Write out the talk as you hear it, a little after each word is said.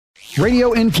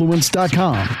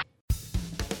RadioInfluence.com.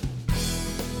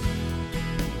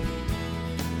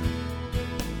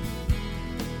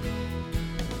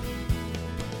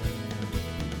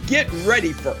 Get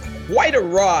ready for quite a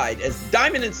ride as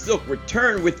Diamond and Silk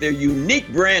return with their unique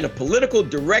brand of political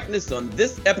directness on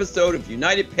this episode of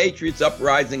United Patriots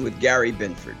Uprising with Gary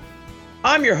Binford.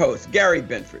 I'm your host, Gary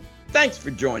Binford. Thanks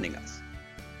for joining us.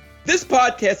 This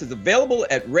podcast is available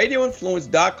at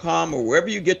radioinfluence.com or wherever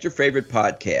you get your favorite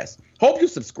podcasts. Hope you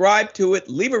subscribe to it,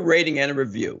 leave a rating and a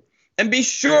review, and be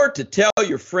sure to tell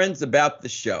your friends about the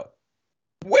show.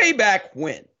 Way back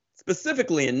when,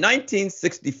 specifically in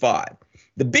 1965,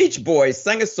 the Beach Boys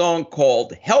sang a song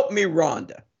called Help Me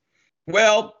Rhonda.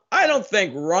 Well, I don't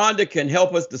think Rhonda can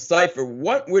help us decipher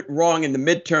what went wrong in the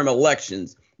midterm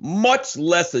elections, much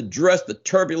less address the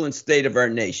turbulent state of our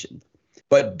nation.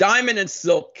 But Diamond and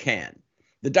Silk can.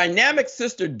 The dynamic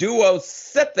sister duo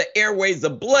set the airways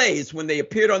ablaze when they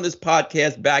appeared on this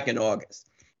podcast back in August.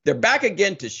 They're back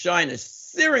again to shine a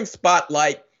searing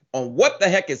spotlight on what the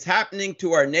heck is happening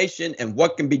to our nation and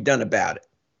what can be done about it.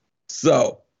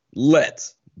 So,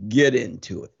 let's get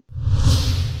into it.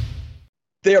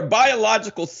 They are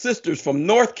biological sisters from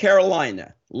North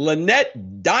Carolina,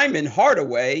 Lynette Diamond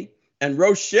Hardaway and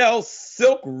Rochelle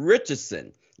Silk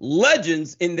Richardson,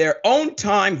 legends in their own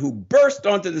time who burst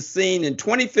onto the scene in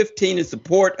 2015 in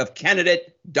support of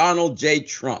candidate Donald J.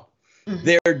 Trump.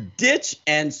 Their Ditch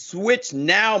and Switch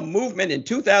Now movement in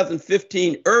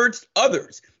 2015 urged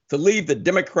others to leave the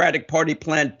Democratic Party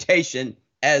plantation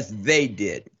as they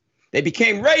did. They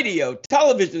became radio,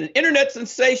 television, and internet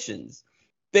sensations.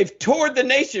 They've toured the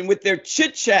nation with their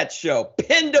chit-chat show,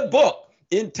 penned a book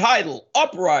entitled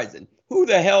Uprising, Who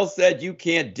the Hell Said You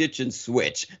Can't Ditch and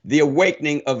Switch? The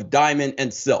Awakening of Diamond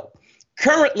and Silk.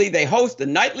 Currently, they host a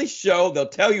nightly show they'll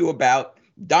tell you about,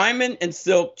 Diamond and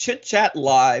Silk Chit-Chat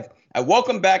Live. And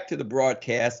welcome back to the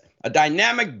broadcast, a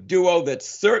dynamic duo that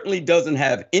certainly doesn't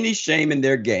have any shame in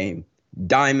their game,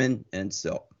 Diamond and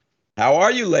Silk. How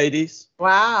are you, ladies?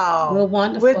 Wow. We're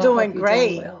wonderful. We're doing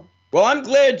great. Well, I'm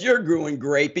glad you're doing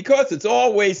great because it's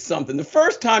always something. The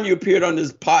first time you appeared on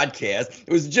this podcast,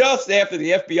 it was just after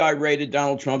the FBI raided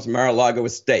Donald Trump's Mar-a-Lago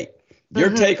estate.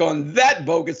 Your take on that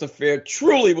bogus affair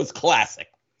truly was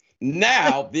classic.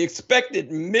 Now, the expected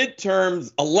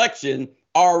midterms election,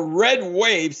 our red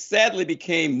wave sadly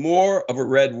became more of a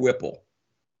red ripple.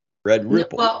 Red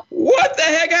ripple. Well, what the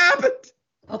heck happened?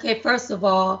 Okay, first of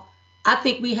all, I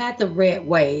think we had the red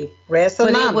wave, Red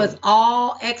but tsunami. it was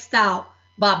all X'd out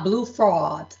by blue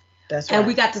fraud. That's right. And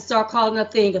we got to start calling a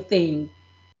thing a thing.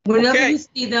 Whenever you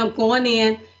see them going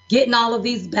in, getting all of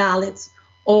these ballots,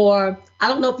 or I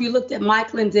don't know if you looked at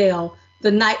Mike Lindell the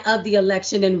night of the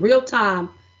election in real time,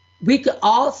 we could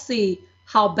all see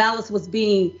how ballots was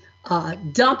being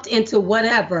dumped into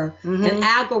whatever, and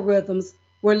algorithms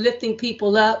were lifting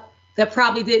people up that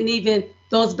probably didn't even,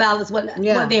 those ballots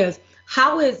weren't theirs.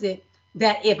 How is it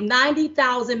that if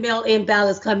 90,000 mail-in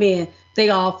ballots come in, they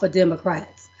all for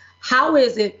Democrats? How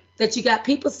is it that you got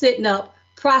people sitting up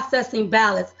processing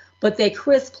ballots, but they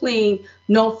crisp clean,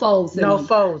 no foes in them?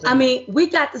 foes. I mean, we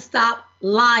got to stop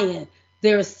lying.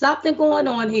 There is something going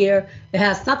on here that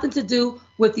has something to do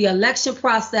with the election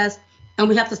process, and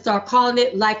we have to start calling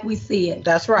it like we see it.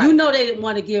 That's right. You know they didn't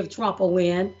want to give Trump a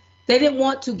win. They didn't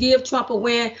want to give Trump a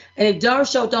win, and they darn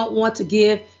sure don't want to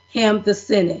give him the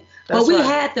Senate. But we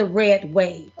had the red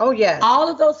wave. Oh, yeah. All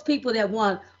of those people that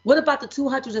won. What about the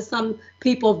 200 and some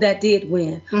people that did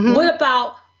win? What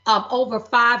about over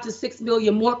 5 to 6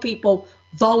 million more people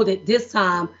voted this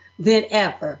time than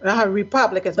ever?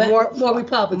 Republicans. But More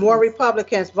Republicans. More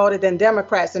Republicans voted than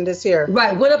Democrats in this year.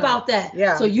 Right. What about that?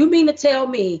 Yeah. So you mean to tell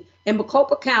me in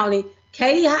Maricopa County,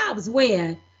 Katie Hobbs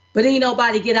win, but ain't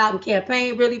nobody get out and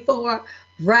campaign really for her,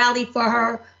 rally for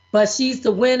her, but she's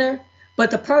the winner? But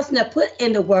the person that put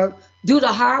in the work, do the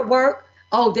hard work,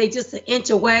 oh, they just an inch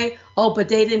away, oh, but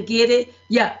they didn't get it.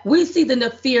 Yeah, we see the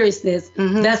nefariousness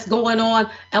that's going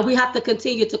on, and we have to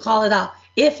continue to call it out.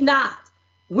 If not,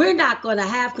 we're not going to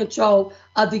have control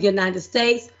of the United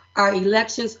States, our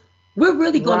elections. We're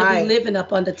really going to be living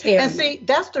up under tyranny. And see,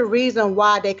 that's the reason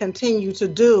why they continue to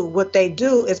do what they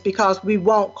do, is because we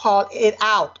won't call it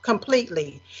out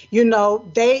completely. You know,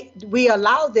 we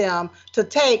allow them to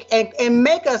take and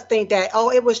make us think that,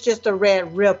 oh, it was just a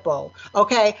red ripple,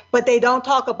 okay? But they don't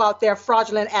talk about their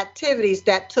fraudulent activities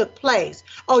that took place.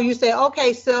 Oh, you say,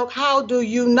 okay, Silk, how do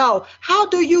you know? How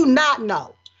do you not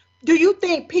know? Do you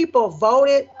think people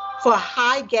voted for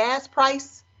high gas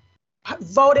price?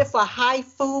 Voted for high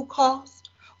food costs,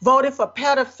 voted for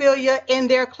pedophilia in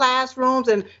their classrooms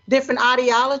and different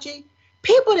ideology?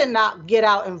 People did not get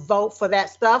out and vote for that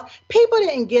stuff. People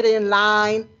didn't get in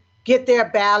line get their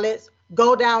ballots,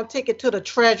 go down, ticket to the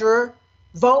treasurer,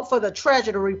 vote for the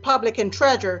treasurer, the Republican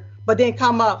treasurer, but then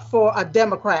come up for a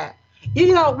Democrat.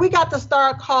 You know, we got to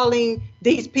start calling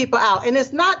these people out. And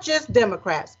it's not just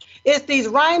Democrats. It's these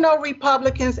rhino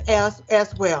Republicans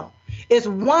as well. It's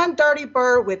one dirty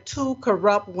bird with two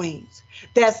corrupt wings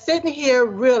that's sitting here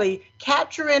really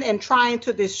capturing and trying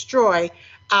to destroy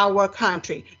our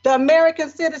country. The American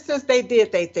citizens, they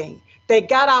did their thing. They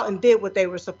got out and did what they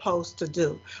were supposed to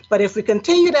do. But if we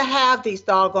continue to have these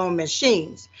doggone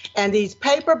machines and these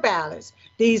paper ballots,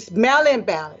 these mail-in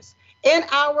ballots in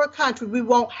our country, we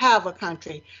won't have a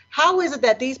country. How is it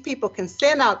that these people can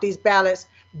send out these ballots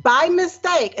by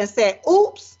mistake and say,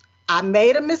 oops, I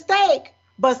made a mistake,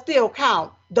 but still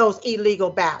count those illegal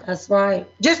ballots? That's right.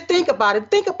 Just think about it.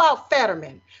 Think about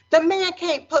Fetterman. The man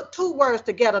can't put two words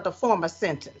together to form a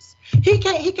sentence. He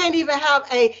can't even have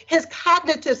his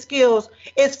cognitive skills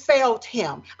is failed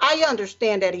him. I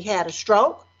understand that he had a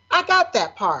stroke. I got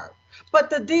that part. But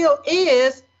the deal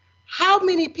is, how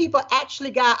many people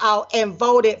actually got out and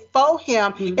voted for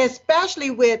him, especially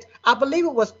with, I believe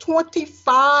it was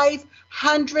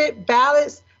 2,500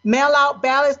 ballots, mail-out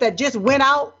ballots that just went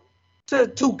out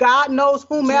to God knows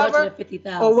whomever.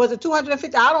 250,000. Or was it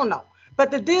 250? I don't know. But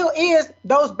the deal is,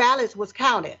 those ballots was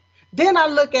counted. Then I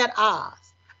look at Oz.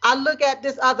 I look at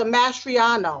this other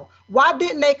Mastriano. Why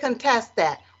didn't they contest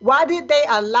that? Why did they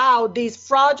allow these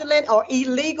fraudulent or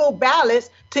illegal ballots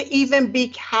to even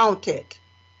be counted?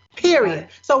 Period. Right.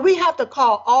 So we have to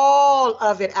call all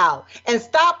of it out and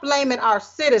stop blaming our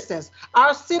citizens.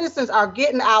 Our citizens are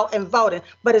getting out and voting,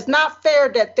 but it's not fair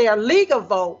that their legal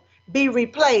vote be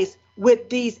replaced with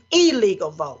these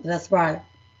illegal votes. That's right.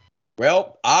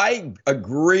 Well, I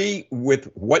agree with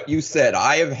what you said.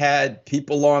 I have had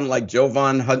people on like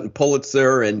Jovan Hutton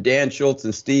Pulitzer and Dan Schultz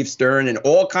and Steve Stern and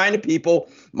all kind of people.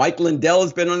 Mike Lindell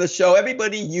has been on the show.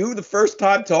 Everybody, you the first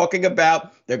time talking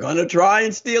about they're going to try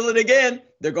and steal it again.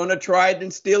 They're going to try it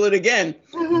and steal it again.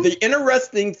 Mm-hmm. The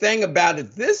interesting thing about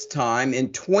it this time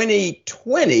in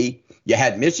 2020, you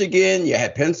had Michigan, you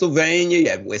had Pennsylvania, you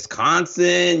had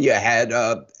Wisconsin, you had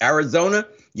Arizona.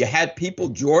 You had people,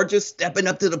 Georgia, stepping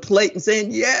up to the plate and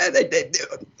saying, yeah, they.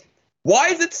 Why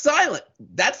is it silent?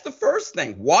 That's the first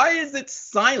thing. Why is it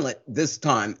silent this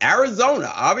time? Arizona,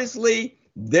 obviously,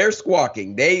 they're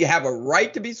squawking. They have a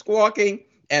right to be squawking,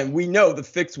 and we know the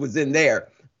fix was in there.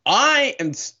 I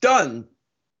am stunned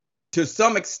to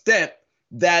some extent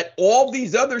that all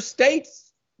these other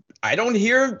states, I don't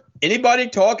hear anybody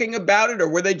talking about it, or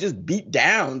were they just beat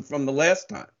down from the last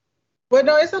time? Well,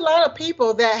 no, it's a lot of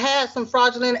people that had some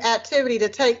fraudulent activity to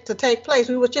take place.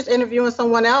 We were just interviewing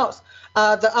someone else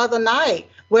the other night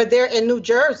where they're in New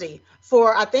Jersey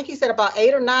for, I think he said about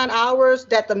 8 or 9 hours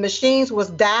that the machines was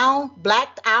down,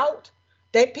 blacked out,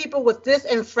 that people was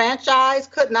disenfranchised,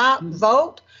 could not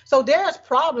vote. So there's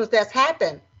problems that's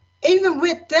happened, even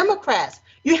with Democrats.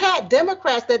 You had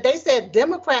Democrats that they said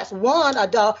Democrats won, a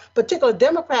particular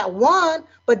Democrat won,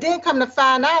 but then come to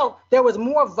find out there was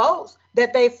more votes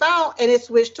that they found, and it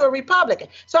switched to a Republican.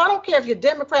 So I don't care if you're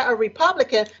Democrat or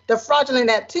Republican, the fraudulent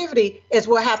activity is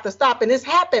what have to stop. And it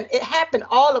happened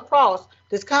all across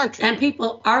this country. And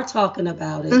people are talking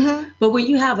about it. Mm-hmm. But when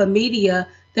you have a media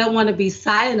that want to be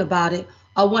silent about it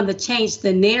or want to change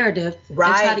the narrative and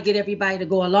try to get everybody to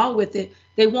go along with it,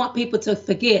 they want people to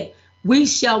forget. We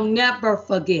shall never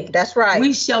forget. That's right.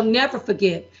 We shall never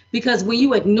forget, because when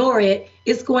you ignore it,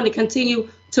 it's going to continue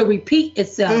to repeat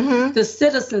itself. Mm-hmm. The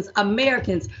citizens,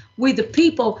 Americans, we the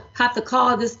people have to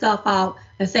call this stuff out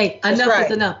and say, enough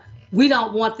is enough. We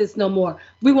don't want this no more.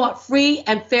 We want free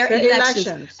and fair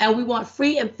elections. And we want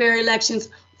free and fair elections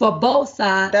for both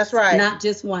sides. That's right. Not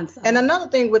just one side. And another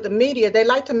thing with the media, they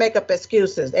like to make up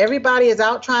excuses. Everybody is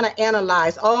out trying to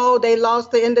analyze. Oh, they lost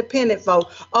the independent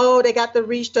vote. Oh, they got to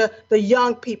reach the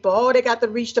young people. Oh, they got to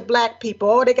reach the black people.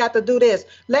 Oh, they got to do this.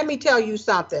 Let me tell you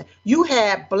something. You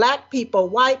had black people,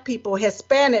 white people,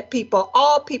 Hispanic people,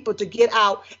 all people to get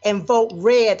out and vote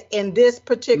red in this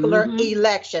particular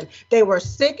election. They were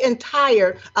sick and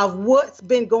tired of what's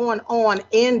been going on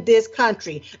in this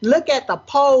country. Look at the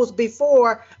polls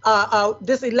before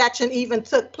this election even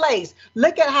took place.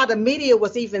 Look at how the media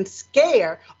was even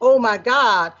scared. Oh my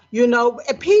God,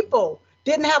 people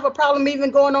didn't have a problem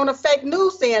even going on a fake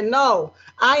news saying, no,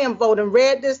 I am voting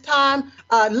red this time.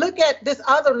 Look at this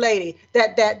other lady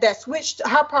that switched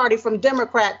her party from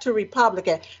Democrat to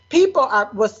Republican. People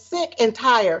was sick and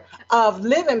tired of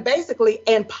living basically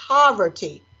in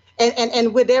poverty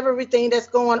and with everything that's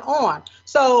going on.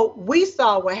 So we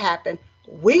saw what happened.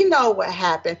 We know what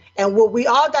happened. And what we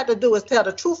all got to do is tell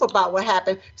the truth about what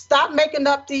happened. Stop making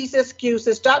up these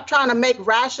excuses. Stop trying to make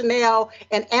rationale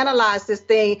and analyze this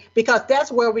thing, because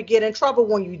that's where we get in trouble.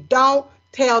 When you don't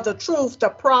tell the truth, the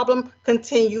problem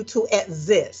continue to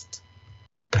exist.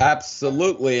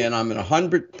 Absolutely. And I'm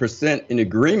 100% in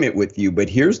agreement with you. But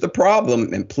here's the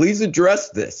problem, and please address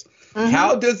this.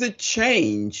 How does it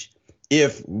change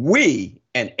if we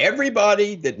and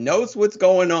everybody that knows what's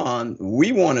going on,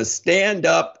 we want to stand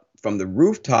up from the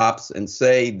rooftops and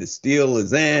say the steal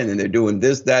is in and they're doing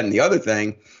this, that, and the other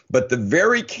thing, but the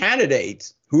very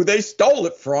candidates who they stole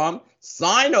it from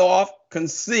sign off,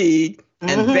 concede,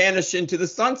 and vanish into the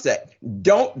sunset?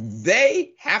 Don't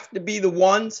they have to be the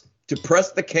ones to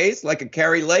press the case like a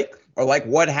Kari Lake, or like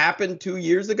what happened 2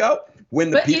 years ago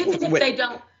when the people?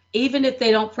 Even if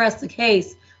they don't press the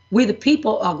case, we the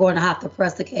people are going to have to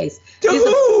press the case. To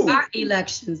who? Our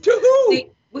elections. To who? See,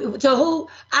 to who?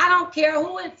 I don't care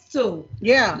who it's to.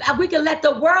 Yeah. We can let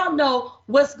the world know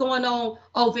what's going on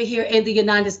over here in the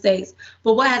United States.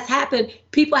 But what has happened,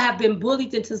 people have been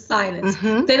bullied into silence.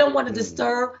 They don't want to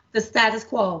disturb the status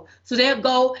quo. So they'll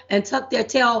go and tuck their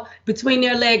tail between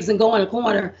their legs and go in a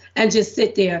corner and just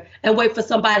sit there and wait for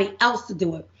somebody else to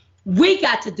do it. We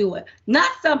got to do it, not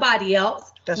somebody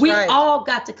else. That's we right. all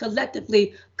got to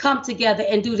collectively come together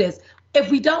and do this. If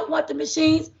we don't want the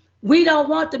machines, we don't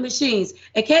want the machines.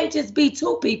 It can't just be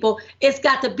two people. It's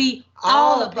got to be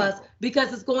all of us,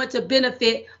 because it's going to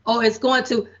benefit, or it's going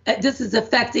to, this is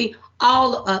affecting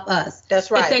all of us. That's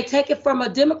right. If they take it from a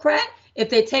Democrat, if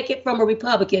they take it from a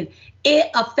Republican, it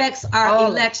affects our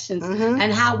elections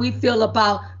and how we feel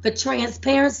about the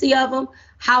transparency of them,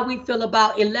 how we feel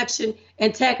about election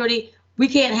integrity. We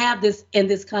can't have this in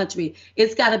this country.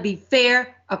 It's got to be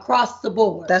fair across the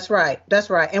board. That's right. That's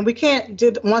right. And we can't,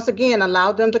 once again,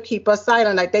 allow them to keep us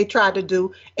silent like they tried to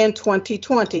do in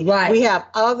 2020. Right. We have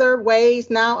other ways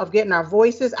now of getting our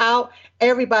voices out.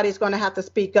 Everybody's going to have to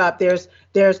speak up. There's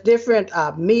different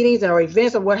meetings or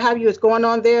events or what have you is going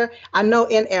on there. I know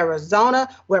in Arizona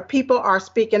where people are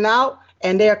speaking out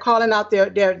and they're calling out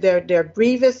their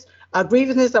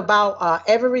grievances about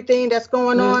everything that's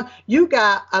going on. You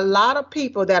got a lot of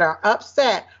people that are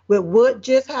upset with what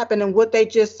just happened and what they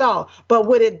just saw. But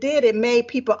what it did, it made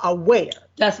people aware.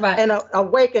 That's right. And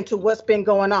awaken to what's been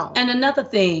going on. And another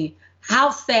thing, how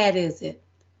sad is it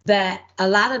that a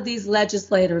lot of these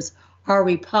legislators are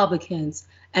Republicans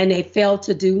and they fail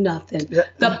to do nothing?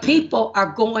 The people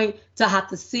are going to have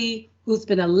to see who's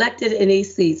been elected in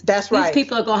these seats. That's right. These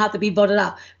people are going to have to be voted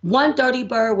out. One dirty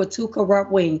bird with two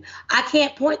corrupt wings. I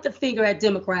can't point the finger at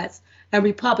Democrats, and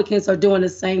Republicans are doing the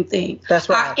same thing. That's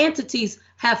right. Our entities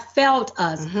have failed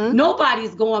us.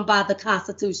 Nobody's going by the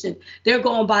Constitution. They're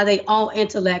going by their own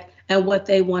intellect and what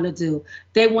they want to do.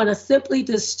 They want to simply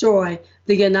destroy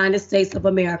the United States of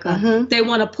America. They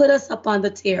want to put us up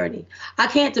under tyranny. I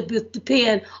can't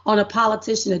depend on a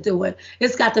politician to do it.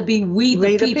 It's got to be we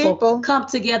the people come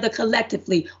together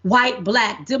collectively. White,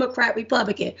 black, Democrat,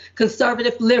 Republican,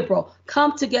 conservative, liberal,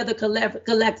 come together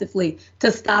collectively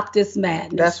to stop this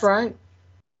madness. That's right.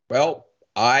 Well,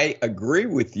 I agree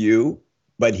with you,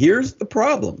 but here's the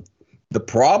problem. The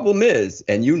problem is,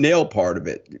 and you nail part of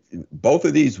it, both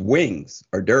of these wings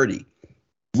are dirty.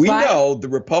 We know the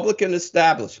Republican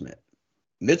establishment,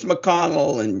 Mitch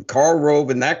McConnell and Karl Rove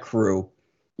and that crew,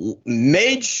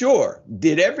 made sure,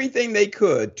 did everything they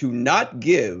could to not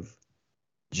give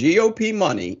GOP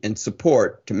money and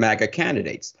support to MAGA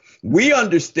candidates. We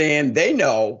understand they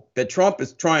know that Trump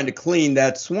is trying to clean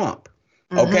that swamp.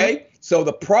 Okay? So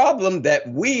the problem that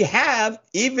we have,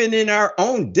 even in our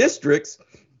own districts,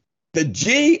 the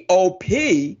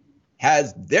GOP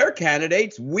has their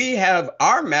candidates. We have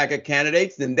our MAGA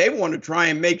candidates, and they want to try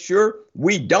and make sure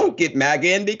we don't get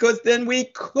MAGA in, because then we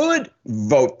could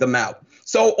vote them out.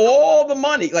 So all the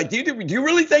money, like, do you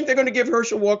really think they're going to give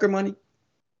Herschel Walker money?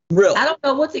 Really? I don't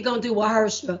know what they're going to do with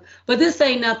Herschel, but this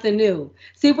ain't nothing new.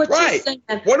 See what you're saying?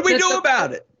 What do we do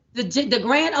about it? The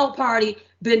Grand Old Party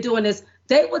been doing this.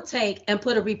 They would take and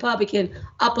put a Republican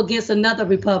up against another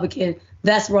Republican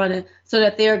that's running so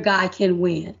that their guy can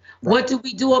win. Right. What do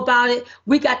we do about it?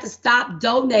 We got to stop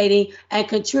donating and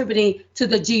contributing to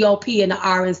the GOP and the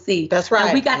RNC. That's right.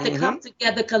 And we got to come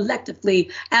together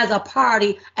collectively as a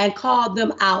party and call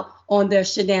them out on their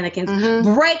shenanigans.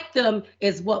 Break them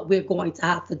is what we're going to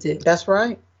have to do. That's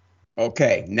right.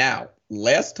 Okay. Now,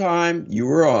 last time you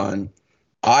were on,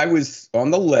 I was on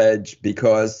the ledge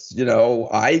because,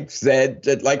 I said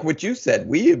that, like what you said,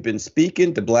 we have been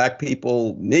speaking to black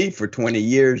people, me for 20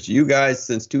 years, you guys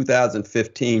since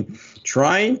 2015,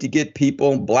 trying to get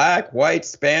people, black, white,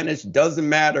 Spanish, doesn't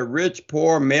matter, rich,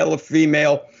 poor, male or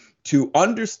female, to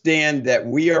understand that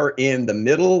we are in the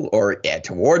middle or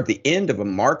toward the end of a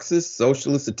Marxist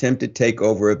socialist attempted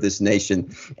takeover of this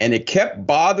nation. And it kept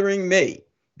bothering me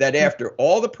that after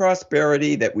all the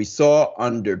prosperity that we saw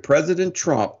under President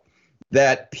Trump,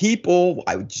 that people,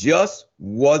 I just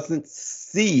wasn't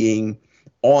seeing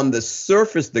on the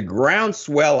surface, the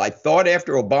groundswell. I thought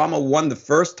after Obama won the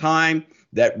first time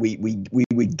that we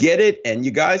would get it. And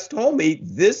you guys told me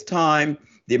this time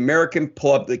the American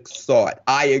public saw it.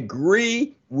 I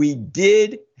agree, we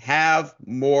did have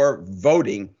more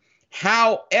voting.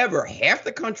 However, half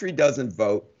the country doesn't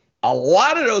vote. A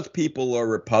lot of those people are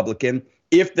Republican.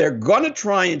 If they're going to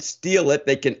try and steal it,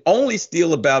 they can only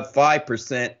steal about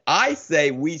 5%. I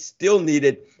say we still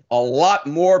needed a lot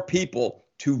more people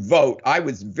to vote. I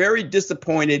was very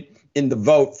disappointed in the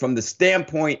vote from the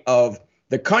standpoint of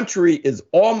the country is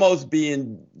almost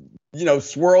being,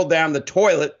 swirled down the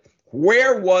toilet.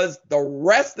 Where was the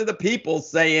rest of the people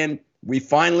saying, we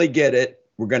finally get it,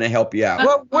 we're going to help you out?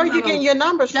 Well, where are you getting your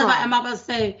numbers from? I'm about to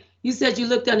say, you said you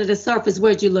looked under the surface.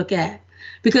 Where'd you look at?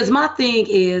 Because my thing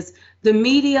is the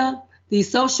media, these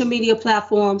social media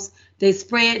platforms, they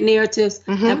spread narratives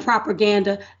and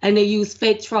propaganda, and they use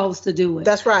fake trolls to do it.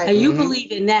 That's right. And you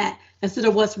believe in that instead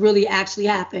of what's really actually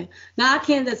happened. Now, I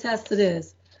can attest to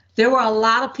this. There were a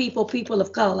lot of people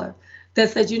of color, that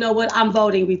said, you know what, I'm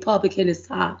voting Republican this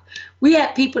time. We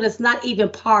had people that's not even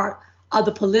part of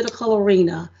the political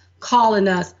arena calling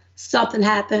us, something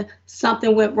happened,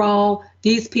 something went wrong,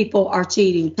 these people are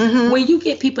cheating. When you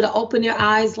get people to open their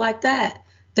eyes like that,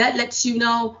 that lets you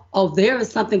know, oh, there is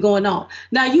something going on.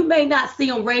 Now, you may not see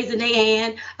them raising their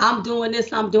hand, I'm doing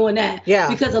this, I'm doing that. Yeah.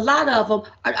 Because a lot of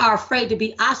them are afraid to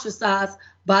be ostracized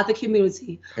by the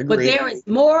community. Agreed. But there is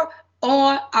more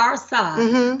on our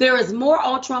side. There is more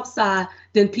on Trump's side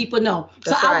than people know.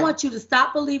 That's so right. I want you to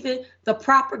stop believing the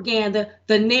propaganda,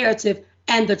 the narrative,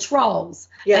 and the trolls.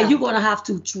 Yeah. And you're going to have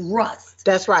to trust.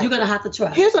 That's right. You're going to have to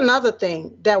trust. Here's another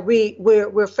thing that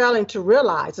we're failing to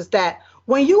realize is that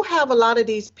when you have a lot of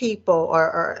these people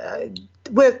or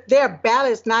with their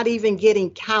ballots not even getting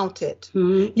counted,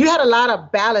 you had a lot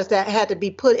of ballots that had to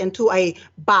be put into a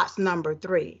box number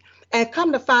 3. And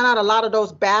come to find out, a lot of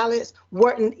those ballots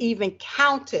weren't even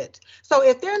counted. So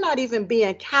if they're not even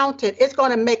being counted, it's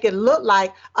going to make it look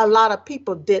like a lot of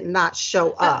people did not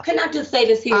show up. Can I just say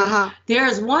this here? There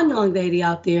is one young lady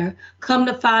out there, come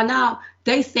to find out,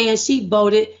 they saying she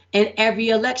voted in every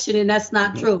election, and that's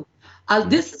not true.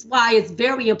 This is why it's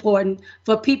very important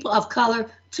for people of color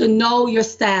to know your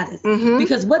status.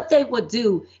 Because what they would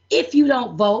do, if you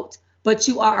don't vote, but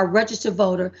you are a registered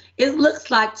voter, it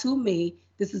looks like to me,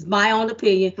 this is my own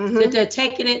opinion, that they're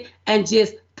taking it and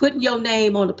just putting your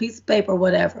name on a piece of paper or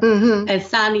whatever and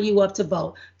signing you up to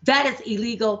vote. That is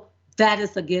illegal. That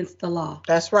is against the law.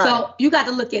 That's right. So you got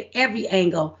to look at every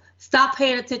angle. Stop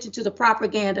paying attention to the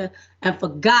propaganda. And for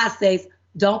God's sakes,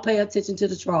 don't pay attention to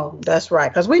the trolls. That's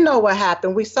right. Because we know what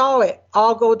happened. We saw it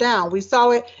all go down. We saw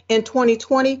it in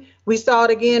 2020. We saw it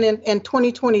again in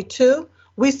 2022.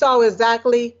 We saw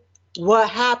exactly what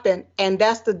happened. And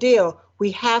that's the deal. We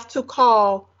have to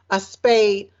call a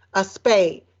spade a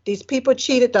spade. These people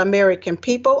cheated the American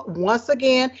people. Once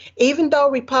again, even though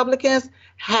Republicans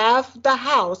have the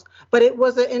House, but it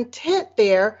was an intent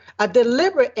there, a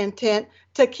deliberate intent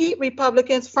to keep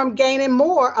Republicans from gaining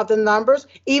more of the numbers,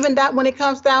 even that when it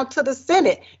comes down to the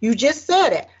Senate. You just said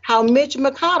it, how Mitch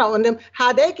McConnell and them,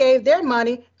 how they gave their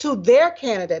money to their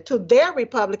candidate, to their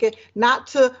Republican, not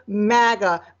to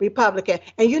MAGA Republican.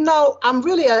 And you know, I'm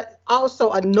really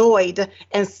also annoyed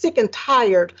and sick and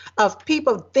tired of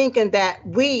people thinking that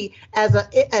we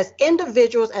as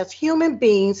individuals, as human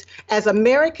beings, as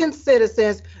American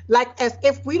citizens, like as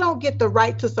if we don't get the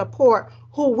right to support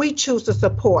who we choose to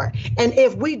support. And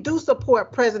if we do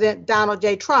support President Donald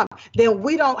J. Trump, then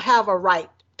we don't have a right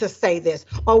to say this,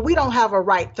 or we don't have a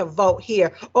right to vote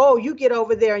here. Oh, you get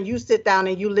over there and you sit down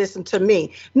and you listen to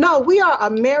me. No, we are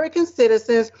American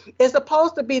citizens. It's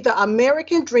supposed to be the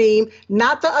American dream,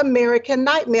 not the American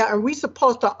nightmare. And we're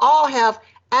supposed to all have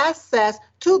access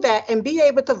to that and be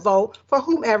able to vote for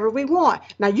whomever we want.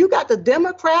 Now, you got the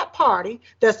Democrat Party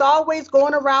that's always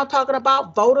going around talking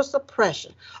about voter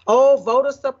suppression. Oh,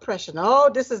 voter suppression.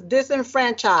 Oh, this is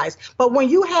disenfranchised. But when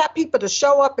you have people to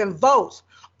show up and vote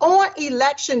on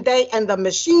election day and the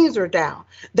machines are down,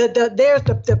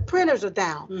 the printers are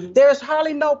down, there's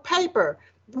hardly no paper.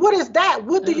 What is that?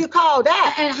 What do you call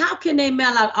that? And how can they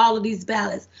mail out all of these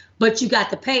ballots, but you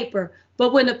got the paper?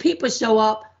 But when the people show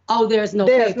up, oh, there's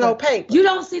no paper. You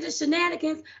don't see the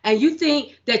shenanigans, and you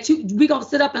think that we gonna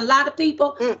sit up and lie to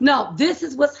people? No, this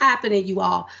is what's happening, you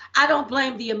all. I don't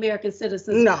blame the American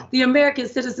citizens. No. The American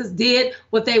citizens did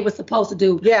what they were supposed to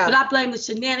do. Yeah. But I blame the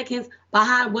shenanigans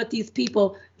behind what these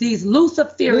people, these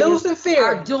Luciferians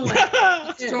are doing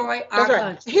to destroy our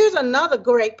country. Here's another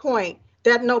great point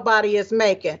that nobody is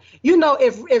making. You know,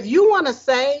 if you want to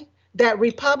say that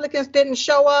Republicans didn't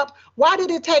show up, why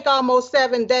did it take almost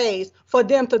 7 days for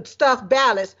them to stuff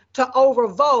ballots to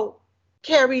overvote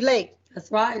Kari Lake?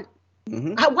 That's right.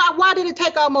 Mm-hmm. Why did it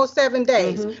take almost 7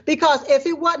 days? Mm-hmm. Because if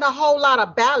it wasn't a whole lot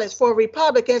of ballots for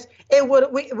Republicans,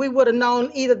 we would have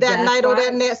known either that night or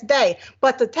that next day.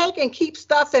 But to take and keep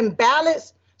stuffing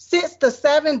ballots 6 to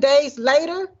 7 days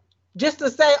later, just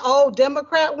to say, oh,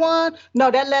 Democrat won?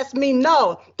 No, that lets me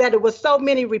know that it was so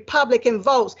many Republican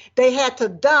votes. They had to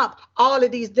dump all of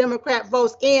these Democrat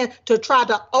votes in to try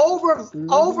to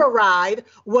override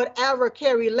whatever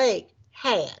Kari Lake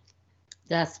had.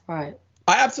 That's right.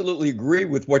 I absolutely agree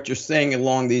with what you're saying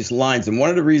along these lines. And one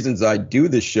of the reasons I do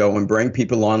this show and bring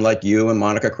people on like you and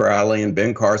Monica Crowley and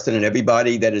Ben Carson and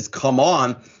everybody that has come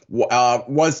on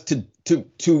was to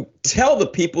tell the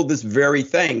people this very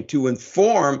thing, to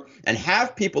inform and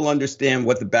have people understand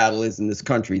what the battle is in this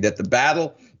country, that the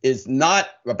battle is not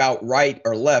about right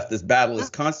or left. This battle is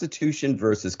Constitution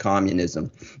versus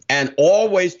communism, and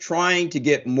always trying to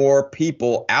get more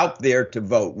people out there to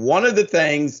vote. One of the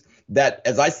things that,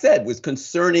 as I said, was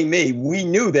concerning me, we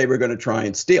knew they were going to try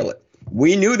and steal it.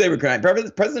 We knew they were going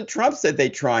to. President Trump said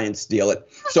they'd try and steal it.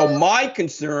 So my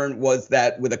concern was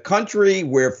that with a country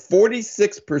where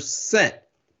 46%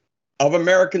 of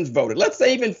Americans voted, let's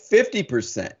say even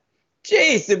 50%,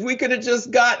 geez, if we could have just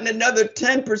gotten another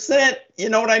 10%, you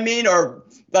know what I mean? Or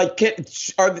like,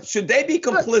 should they be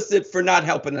complicit for not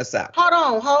helping us out?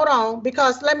 Hold on,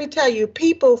 because let me tell you,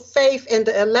 people's faith in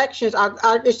the elections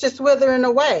it's just withering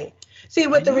away. See,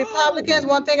 with the Republicans,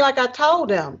 one thing, like I told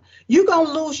them, you're going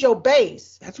to lose your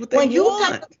base. That's what they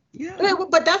want.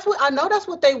 But that's what I know. That's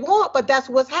what they want. But that's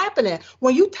what's happening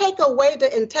when you take away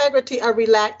the integrity of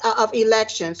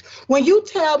elections. When you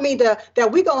tell me that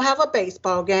we're gonna have a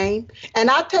baseball game, and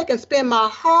I take and spend my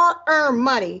hard-earned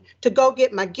money to go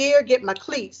get my gear, get my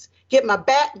cleats, get my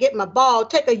bat, get my ball,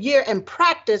 take a year and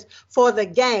practice for the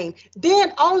game,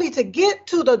 then only to get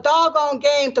to the doggone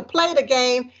game to play the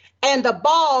game, and the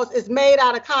balls is made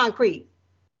out of concrete.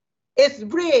 It's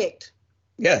rigged.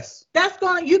 Yes.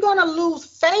 You're gonna lose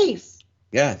faith.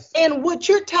 Yes. In what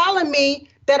you're telling me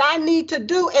that I need to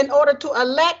do in order to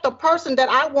elect the person that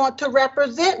I want to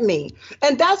represent me.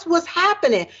 And that's what's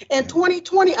happening. In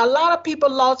 2020, a lot of people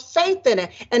lost faith in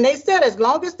it. And they said as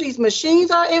long as these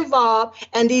machines are involved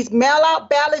and these mail-out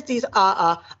ballots, these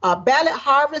ballot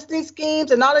harvesting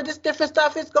schemes and all of this different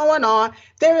stuff is going on,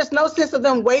 there is no sense of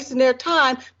them wasting their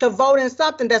time to vote in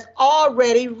something that's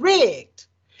already rigged.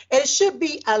 It should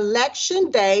be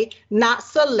election day, not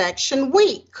selection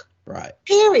week. Right.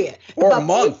 Period. Or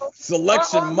month.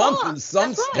 Selection month in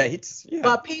some states. Yeah.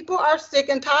 But people are sick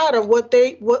and tired of what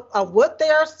they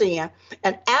are seeing.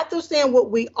 And after seeing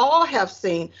what we all have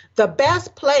seen, the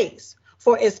best place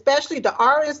for especially the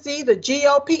RNC, the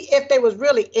GOP, if they was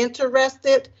really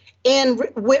interested in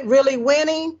really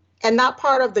winning and not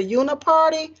part of the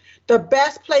uniparty, the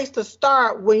best place to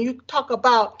start when you talk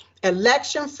about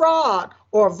election fraud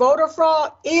or voter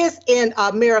fraud is in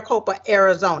Maricopa,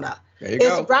 Arizona.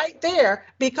 It's right there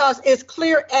because it's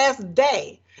clear as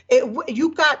day.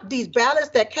 You got these ballots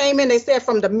that came in, they said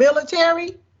from the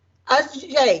military.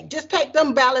 Hey, just take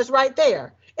them ballots right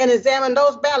there and examine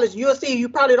those ballots. You'll see you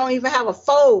probably don't even have a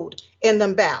fold in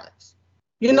them ballots.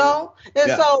 You know?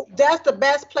 And so that's the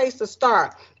best place to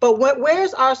start. But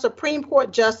where's our Supreme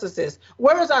Court justices?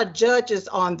 Where's our judges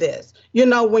on this? You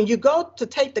know, when you go to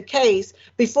take the case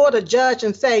before the judge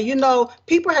and say, you know,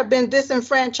 people have been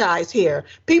disenfranchised here.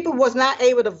 People was not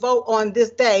able to vote on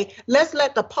this day. Let's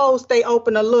let the polls stay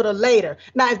open a little later.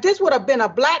 Now, if this would have been a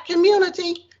Black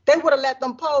community, they would have let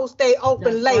them polls stay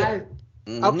open later. Right.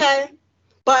 Mm-hmm. Okay?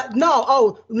 But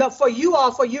no, for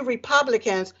you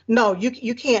Republicans, no,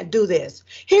 you can't do this.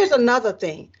 Here's another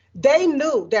thing. They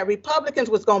knew that Republicans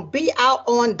was going to be out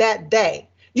on that day.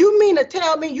 You mean to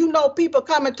tell me you know people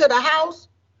coming to the house,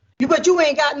 but you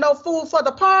ain't got no food for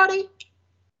the party?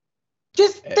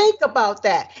 Just think about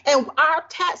that. And our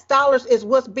tax dollars is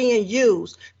what's being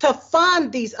used to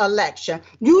fund these elections.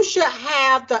 You should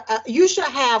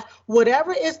have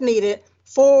whatever is needed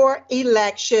for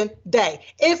election day.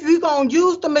 If you're going to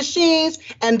use the machines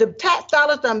and the tax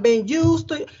dollars that are being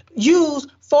used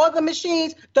for the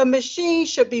machines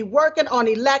should be working on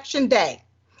election day.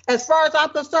 As far as I'm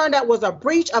concerned, that was a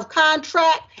breach of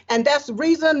contract, and that's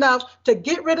reason enough to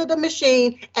get rid of the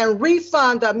machine and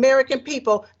refund the American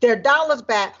people their dollars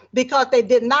back because they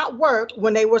did not work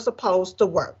when they were supposed to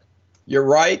work. You're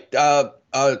right,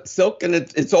 Silk, and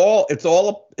it's all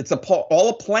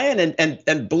a plan,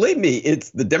 and believe me,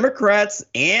 it's the Democrats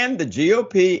and the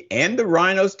GOP and the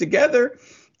rhinos together.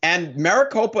 And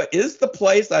Maricopa is the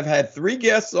place. I've had 3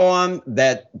 guests on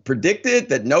that predicted,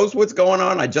 that knows what's going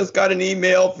on. I just got an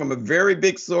email from a very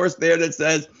big source there that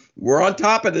says we're on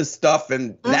top of this stuff.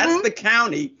 And that's the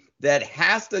county that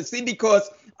has to see, because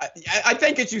I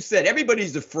think, as you said,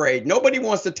 everybody's afraid. Nobody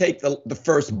wants to take the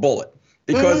first bullet,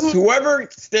 because whoever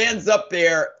stands up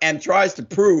there and tries to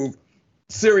prove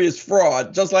serious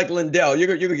fraud, just like Lindell,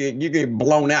 you're get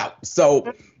blown out.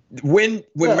 So when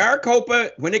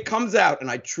Maricopa, when it comes out, and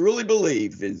I truly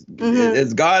believe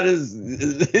as God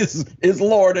is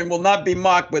Lord and will not be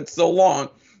mocked with so long,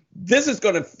 this is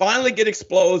going to finally get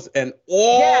exposed, and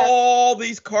all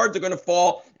these cards are going to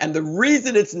fall. And the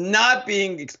reason it's not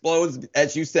being exposed,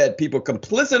 as you said, people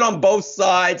complicit on both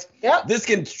sides. This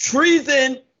can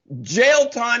treason, jail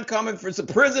time coming for some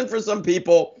prison for some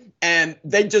people, and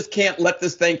they just can't let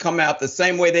this thing come out the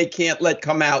same way they can't let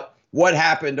come out what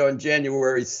happened on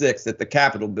January 6th at the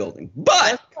Capitol building.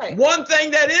 But one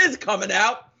thing that is coming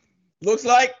out, looks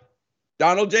like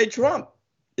Donald J. Trump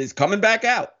is coming back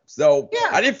out. So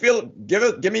I didn't feel,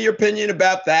 give me your opinion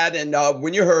about that. And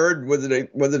when you heard, was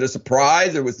it a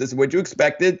surprise, or was this what you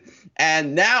expected?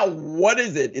 And now what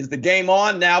is it? Is the game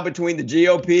on now between the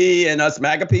GOP and us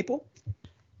MAGA people?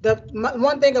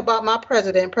 One thing about my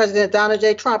President Donald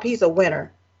J. Trump, he's a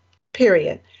winner,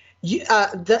 period.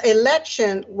 The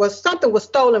election something was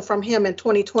stolen from him in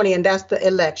 2020, and that's the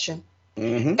election.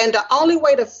 And the only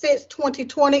way to fix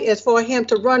 2020 is for him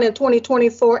to run in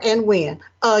 2024 and win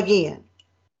again.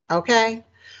 Okay?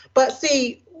 But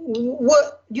see,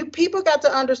 what you people got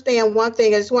to understand one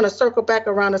thing. I just want to circle back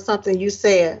around to something you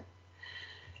said.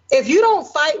 If you don't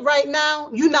fight right now,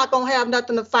 you're not going to have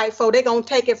nothing to fight for. They're going to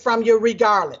take it from you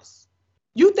regardless.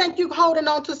 You think you're holding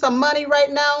on to some money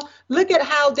right now? Look at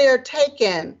how they're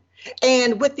taking.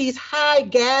 And with these high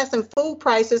gas and food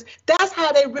prices, that's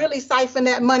how they really siphon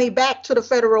that money back to the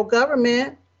federal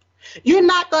government. You're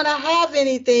not going to have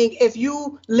anything if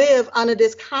you live under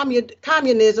this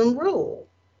communism rule.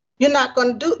 You're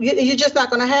just not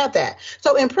going to have that.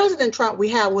 So in President Trump, we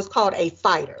have what's called a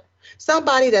fighter.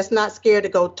 Somebody that's not scared to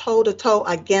go toe to toe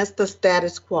against the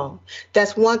status quo.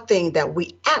 That's one thing that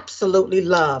we absolutely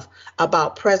love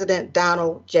about President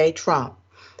Donald J. Trump.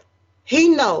 He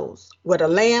knows where the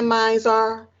landmines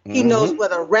are. He knows where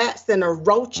the rats and the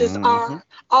roaches are.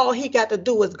 All he got to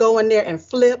do is go in there and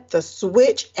flip the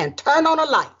switch and turn on the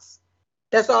lights.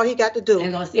 That's all he got to do.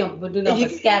 And gonna see them, but do nothing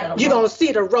but scatter them. You're going to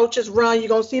see the roaches run. You're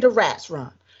going to see the rats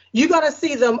run. You're going to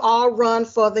see them all run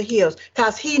for the hills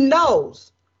because he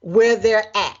knows where they're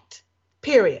at,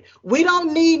 period. We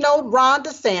don't need no Ron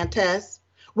DeSantis.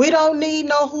 We don't need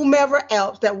no whomever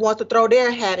else that wants to throw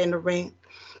their hat in the ring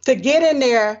to get in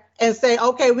there and say,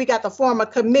 okay, we got to form a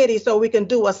committee so we can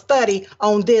do a study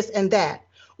on this and that.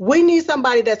 We need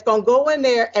somebody that's going to go in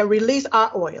there and release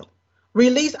our oil,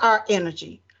 release our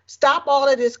energy, stop all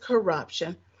of this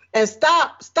corruption, and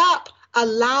stop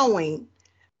allowing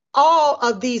all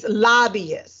of these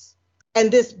lobbyists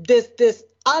and this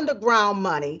underground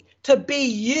money to be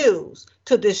used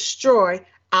to destroy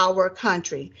our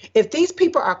country. If these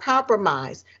people are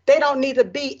compromised, they don't need to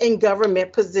be in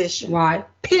government position. Right.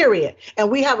 Period.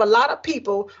 And we have a lot of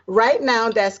people right now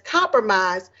that's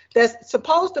compromised, that's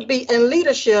supposed to be in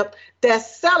leadership,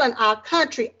 that's selling our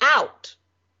country out,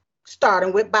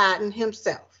 starting with Biden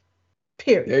himself.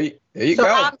 Period. There you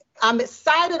go. I'm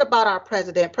excited about our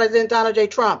President Donald J.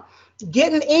 Trump,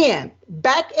 getting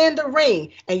back in the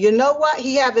ring. And you know what?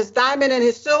 He have his diamond in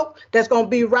his suit that's going to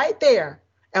be right there.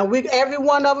 And every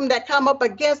one of them that come up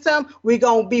against him, we're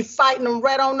going to be fighting them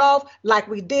right on off like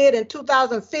we did in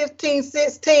 2015,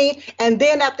 16. And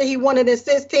then after he won it in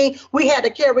 16, we had to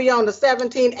carry on to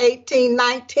 17, 18,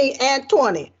 19, and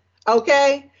 20.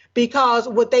 Okay? Because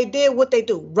what they do,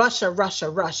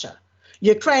 Russia.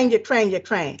 Ukraine.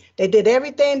 They did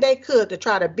everything they could to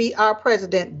try to beat our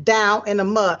president down in the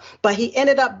mud. But he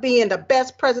ended up being the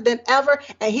best president ever.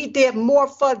 And he did more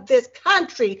for this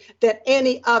country than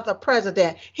any other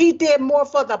president. He did more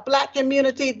for the black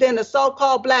community than the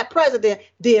so-called black president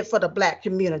did for the black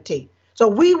community. So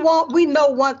we know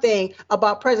one thing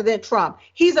about President Trump.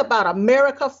 He's about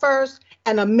America first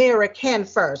and American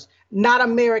first, not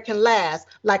American last,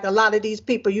 like a lot of these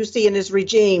people you see in this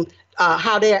regime,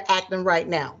 how they're acting right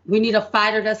now. We need a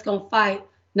fighter that's going to fight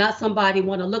not somebody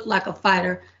want to look like a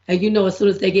fighter. And as soon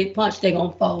as they get punched, they're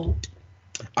going to fold.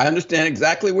 I understand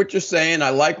exactly what you're saying.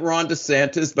 I like Ron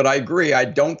DeSantis, but I agree. I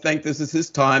don't think this is his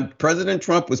time. President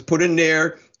Trump was put in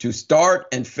there to start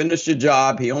and finish a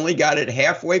job. He only got it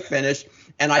halfway finished.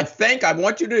 And I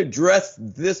want you to address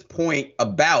this point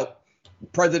about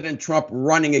President Trump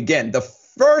running again. The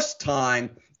first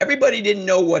time, everybody didn't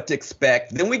know what to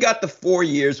expect. Then we got the 4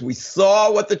 years. We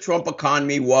saw what the Trump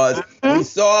economy was. Mm-hmm. We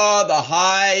saw the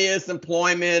highest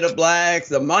employment of blacks.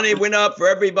 The money went up for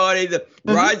everybody. The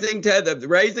rising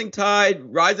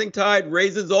tide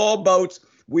raises all boats.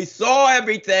 We saw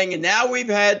everything. And now we've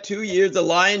had 2 years of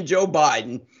lying Joe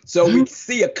Biden. So we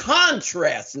see a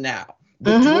contrast now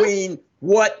between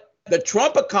what the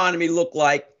Trump economy looked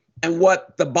like and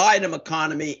what the Biden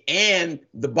economy and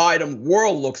the Biden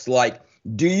world looks like.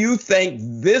 Do you think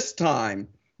this time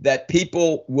that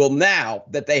people will, now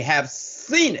that they have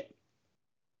seen it,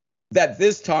 that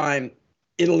this time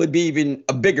it'll be even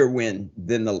a bigger win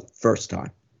than the first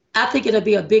time? I think it'll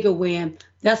be a bigger win.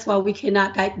 That's why we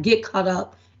cannot get caught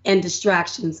up in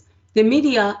distractions. The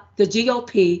media, the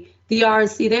GOP, the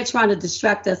RNC, they're trying to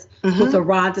distract us with the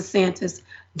Ron DeSantis.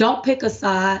 Don't pick a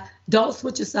side. Don't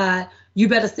switch a side. You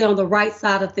better stay on the right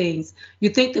side of things. You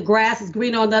think the grass is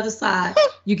green on the other side.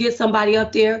 You get somebody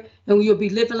up there and you'll be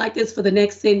living like this for the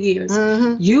next 10 years.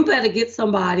 You better get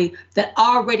somebody that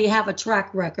already have a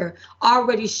track record,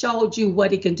 already showed you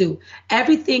what he can do.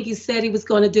 Everything he said he was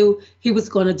going to do, he was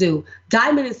going to do.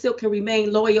 Diamond and Silk can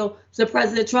remain loyal to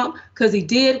President Trump because he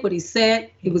did what he said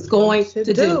he was going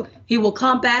to do. He will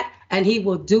come back and he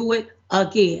will do it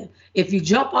again. If you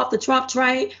jump off the Trump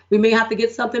train, we may have to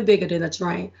get something bigger than a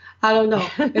train. I don't know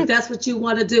if that's what you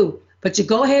want to do, but you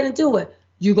go ahead and do it.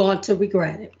 You're going to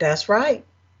regret it. That's right.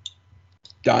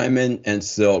 Diamond and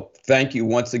Silk, thank you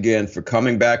once again for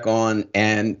coming back on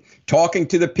and talking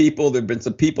to the people. There have been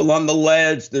some people on the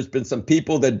ledge. There's been some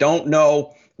people that don't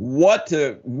know what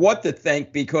to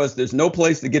think because there's no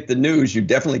place to get the news. You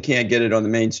definitely can't get it on the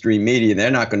mainstream media. They're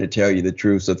not going to tell you the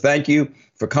truth. So thank you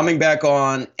for coming back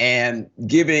on and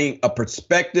giving a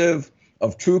perspective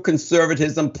of true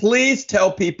conservatism. Please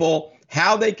tell people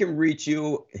how they can reach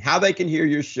you, how they can hear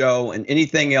your show, and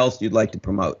anything else you'd like to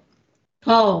promote.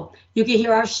 Oh, you can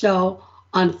hear our show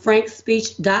on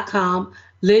frankspeech.com,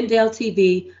 Lindell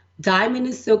TV, Diamond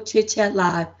and Silk Chit Chat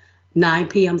Live, 9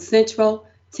 p.m. Central,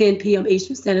 10 p.m.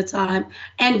 Eastern Standard Time,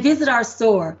 and visit our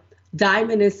store,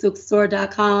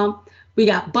 diamondandsilkstore.com. We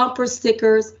got bumper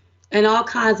stickers and all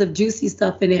kinds of juicy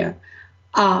stuff in there.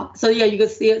 So yeah, you can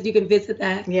see it. You can visit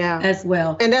that as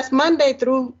well. And that's Monday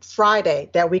through Friday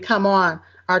that we come on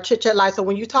our Chit Chat Live. So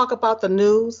when you talk about the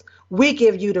news, we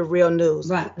give you the real news.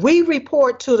 Right. We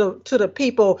report to the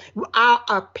people our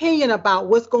opinion about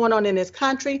what's going on in this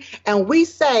country, and we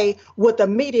say what the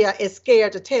media is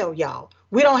scared to tell y'all.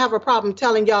 We don't have a problem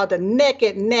telling y'all the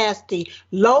naked, nasty,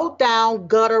 low-down,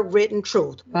 gutter-written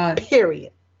truth. Right.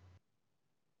 Period.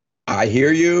 I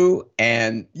hear you,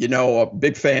 and, a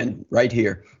big fan right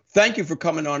here. Thank you for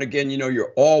coming on again.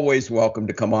 You're always welcome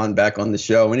to come on back on the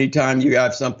show. Anytime you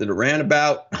have something to rant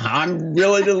about, I'm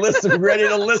ready to listen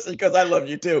because I love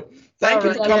you too. Thank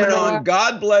you for coming on.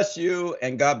 God bless you,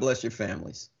 and God bless your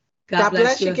families. God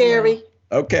bless you, Gary.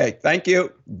 Okay, thank you.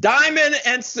 Diamond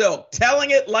and Silk,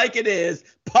 telling it like it is,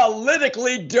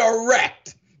 politically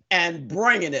direct and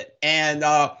bringing it. And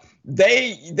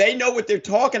they know what they're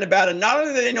talking about. And not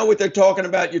only do they know what they're talking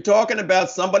about, you're talking about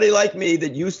somebody like me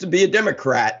that used to be a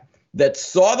Democrat that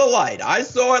saw the light. I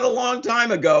saw it a long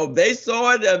time ago. They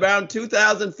saw it around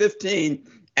 2015.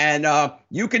 And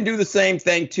you can do the same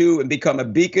thing, too, and become a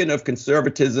beacon of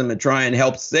conservatism and try and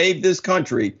help save this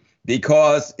country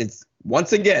because it's,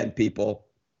 once again, people,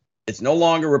 it's no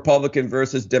longer Republican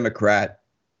versus Democrat.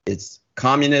 It's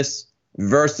communist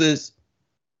versus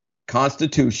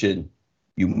Constitution.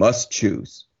 You must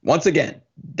choose. Once again,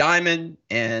 Diamond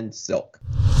and Silk.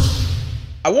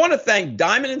 I want to thank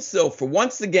Diamond and Silk for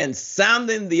once again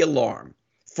sounding the alarm,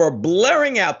 for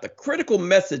blaring out the critical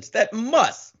message that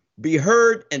must be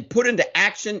heard and put into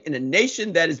action in a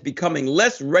nation that is becoming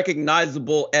less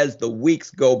recognizable as the weeks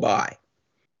go by.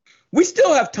 We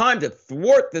still have time to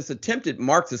thwart this attempted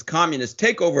Marxist communist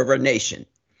takeover of our nation,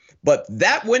 but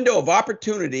that window of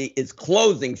opportunity is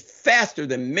closing faster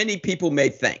than many people may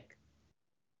think.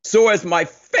 So as my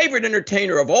favorite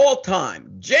entertainer of all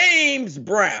time, James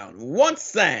Brown, once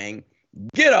sang,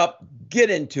 get up, get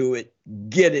into it,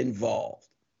 get involved.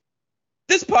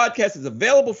 This podcast is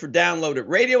available for download at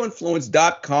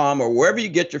radioinfluence.com or wherever you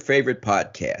get your favorite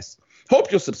podcasts. Hope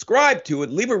you'll subscribe to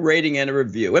it, leave a rating and a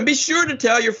review, and be sure to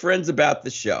tell your friends about the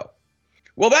show.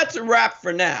 Well, that's a wrap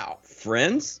for now,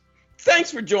 friends.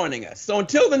 Thanks for joining us. So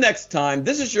until the next time,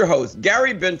 this is your host,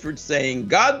 Gary Binford, saying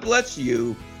God bless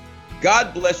you,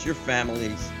 God bless your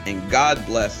families, and God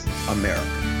bless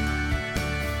America.